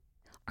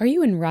Are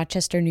you in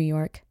Rochester, New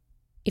York?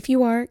 If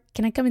you are,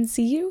 can I come and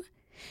see you?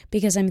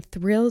 Because I'm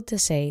thrilled to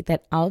say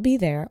that I'll be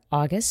there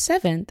August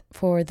 7th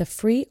for the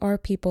Free Our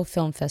People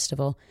Film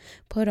Festival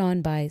put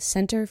on by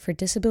Center for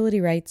Disability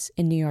Rights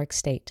in New York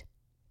State.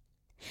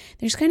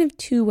 There's kind of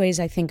two ways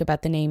I think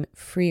about the name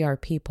Free Our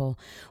People.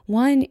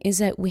 One is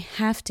that we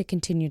have to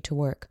continue to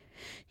work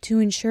to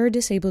ensure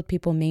disabled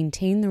people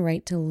maintain the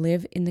right to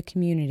live in the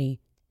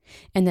community,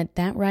 and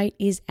that right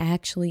is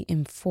actually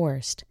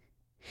enforced.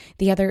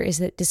 The other is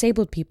that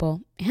disabled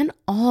people, and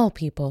all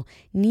people,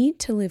 need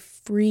to live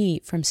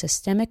free from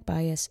systemic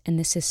bias and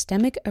the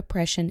systemic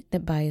oppression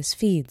that bias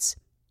feeds.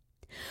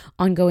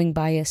 Ongoing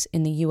bias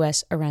in the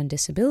U.S. around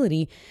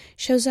disability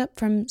shows up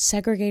from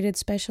segregated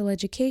special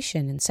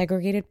education and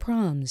segregated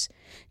proms,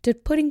 to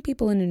putting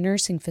people into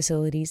nursing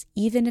facilities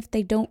even if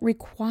they don't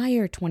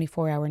require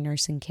 24-hour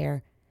nursing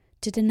care,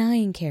 to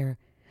denying care,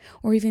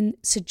 or even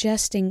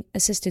suggesting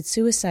assisted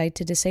suicide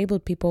to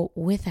disabled people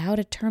without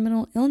a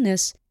terminal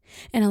illness,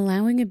 and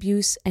allowing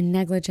abuse and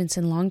negligence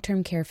in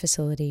long-term care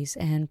facilities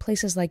and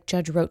places like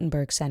Judge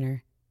Rotenberg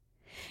Center.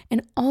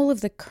 And all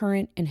of the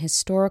current and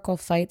historical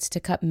fights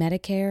to cut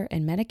Medicare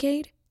and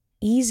Medicaid,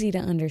 easy to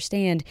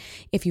understand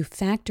if you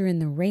factor in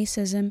the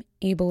racism,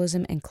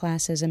 ableism, and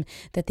classism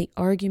that the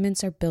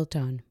arguments are built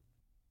on.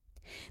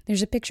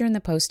 There's a picture in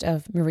the post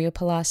of Maria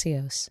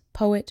Palacios,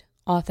 poet,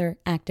 author,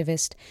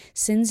 activist,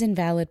 Sins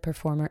Invalid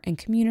performer, and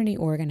community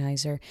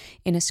organizer,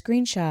 in a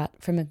screenshot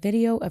from a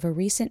video of a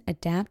recent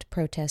ADAPT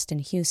protest in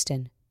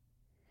Houston.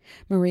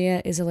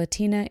 Maria is a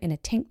Latina in a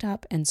tank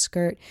top and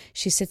skirt.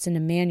 She sits in a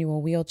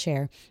manual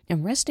wheelchair,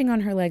 and resting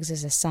on her legs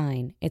is a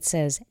sign. It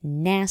says,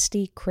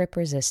 "Nasty Crip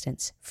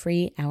Resistance,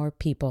 Free Our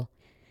People."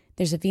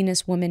 There's a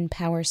Venus woman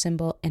power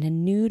symbol and a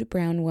nude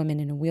brown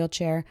woman in a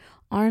wheelchair,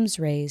 arms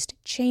raised,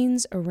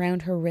 chains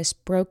around her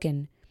wrist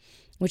broken,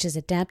 which is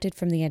adapted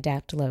from the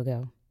ADAPT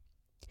logo.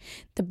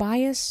 The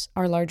bias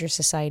our larger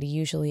society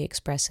usually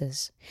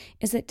expresses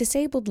is that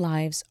disabled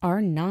lives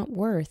are not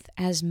worth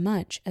as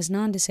much as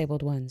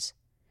non-disabled ones.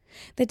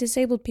 That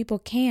disabled people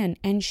can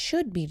and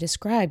should be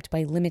described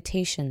by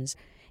limitations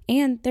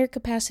and their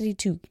capacity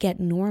to get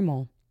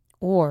normal,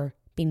 or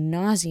be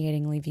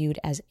nauseatingly viewed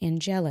as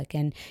angelic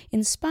and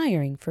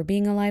inspiring for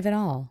being alive at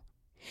all.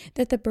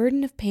 That the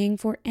burden of paying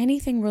for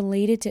anything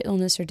related to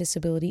illness or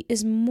disability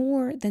is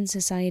more than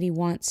society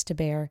wants to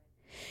bear,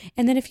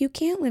 and that if you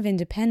can't live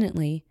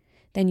independently,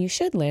 then you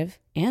should live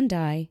and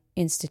die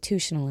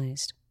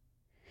institutionalized.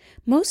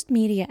 Most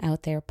media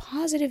out there,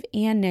 positive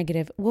and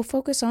negative, will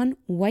focus on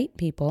white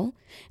people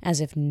as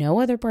if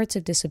no other parts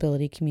of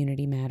disability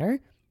community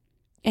matter.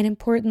 And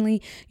importantly,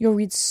 you'll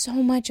read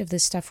so much of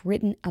this stuff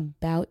written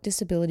about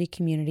disability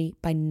community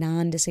by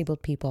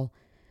non-disabled people,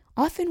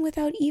 often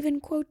without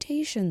even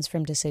quotations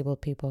from disabled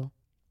people.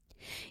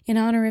 In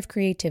honor of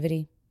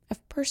creativity,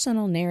 of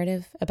personal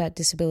narrative about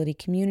disability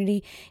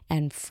community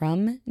and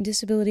from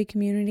disability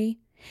community,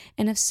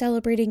 and of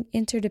celebrating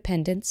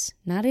interdependence,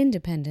 not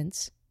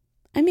independence,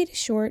 I made a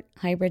short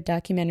hybrid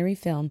documentary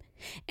film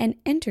and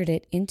entered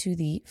it into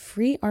the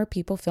Free Our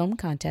People Film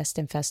Contest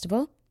and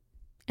Festival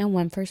and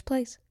won first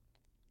place.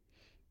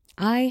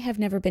 I have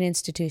never been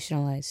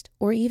institutionalized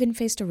or even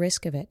faced a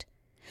risk of it.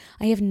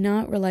 I have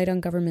not relied on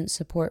government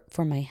support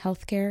for my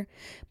health care,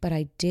 but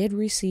I did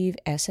receive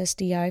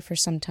SSDI for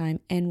some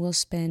time and will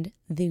spend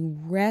the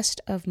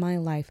rest of my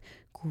life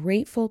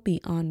grateful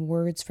beyond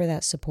words for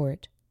that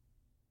support.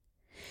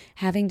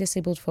 Having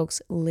disabled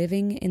folks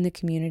living in the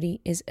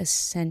community is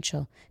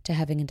essential to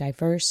having a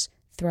diverse,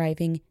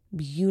 thriving,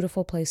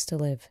 beautiful place to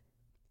live.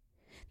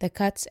 The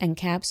cuts and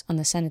caps on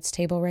the Senate's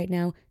table right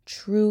now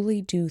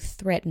truly do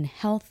threaten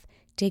health,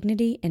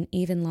 dignity, and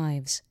even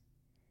lives.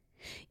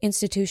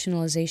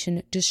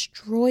 Institutionalization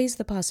destroys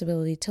the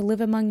possibility to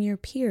live among your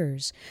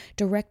peers,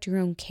 direct your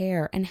own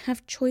care, and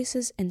have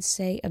choices and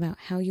say about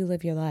how you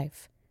live your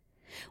life.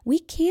 We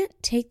can't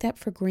take that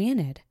for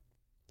granted.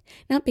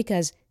 Not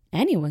because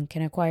anyone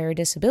can acquire a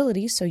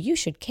disability, so you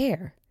should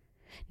care.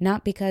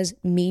 Not because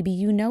maybe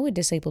you know a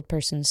disabled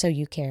person, so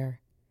you care.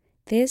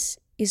 This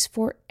is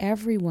for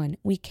everyone.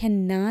 We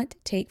cannot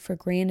take for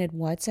granted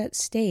what's at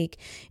stake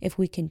if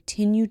we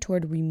continue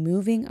toward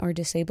removing our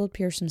disabled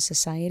peers from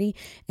society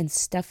and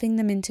stuffing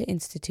them into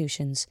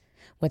institutions,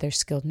 whether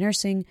skilled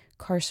nursing,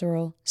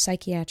 carceral,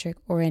 psychiatric,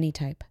 or any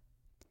type.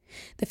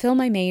 The film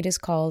I made is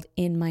called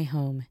In My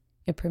Home.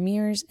 It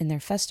premieres in their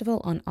festival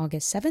on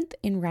August 7th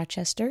in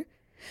Rochester.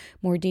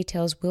 More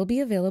details will be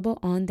available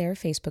on their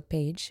Facebook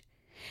page.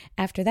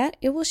 After that,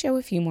 it will show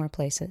a few more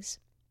places.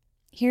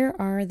 Here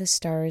are the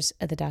stars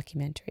of the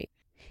documentary.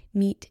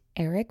 Meet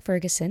Eric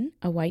Ferguson,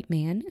 a white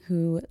man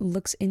who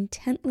looks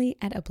intently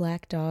at a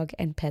black dog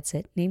and pets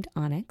it named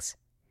Onyx.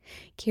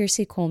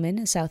 Kiersey Coleman,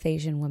 a South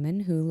Asian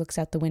woman who looks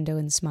out the window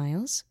and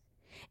smiles.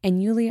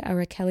 And Yulia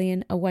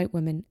Arakelian, a white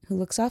woman who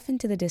looks off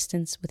into the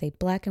distance with a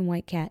black and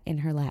white cat in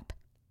her lap.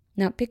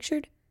 Not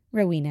pictured?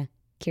 Rowena,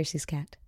 Kiersey's cat.